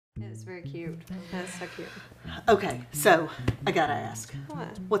It's very cute. That's so cute. Okay, so I gotta ask.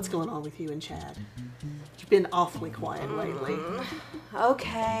 What? What's going on with you and Chad? You've been awfully quiet lately.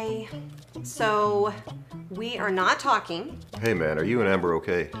 Okay. So, we are not talking. Hey man, are you and Amber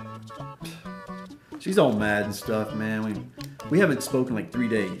okay? She's all mad and stuff, man. We haven't spoken like 3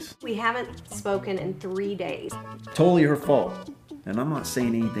 days. We haven't spoken in 3 days. Totally her fault. And I'm not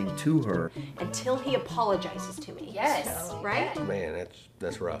saying anything to her. Until he apologizes to me. Yes. Right? Man,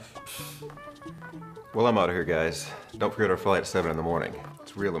 that's rough. Well, I'm out of here, guys. Don't forget our flight at 7 in the morning.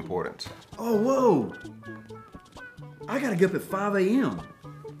 It's real important. Oh, whoa! I gotta get up at 5 a.m.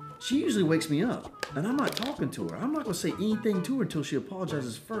 She usually wakes me up, and I'm not talking to her. I'm not gonna say anything to her until she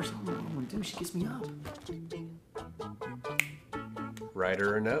apologizes first. I don't know what I'm gonna do. She gets me up. Write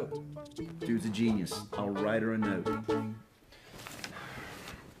her a note. Dude's a genius. I'll write her a note.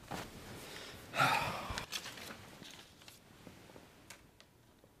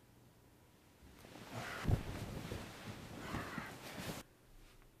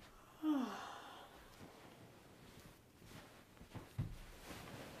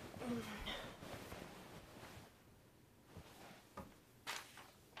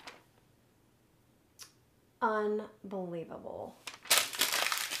 Unbelievable.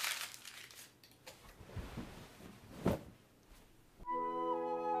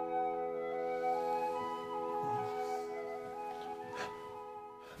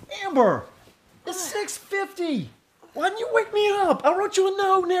 Amber! It's 6:50! Why didn't you wake me up? I wrote you a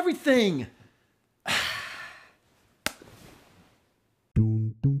note and everything.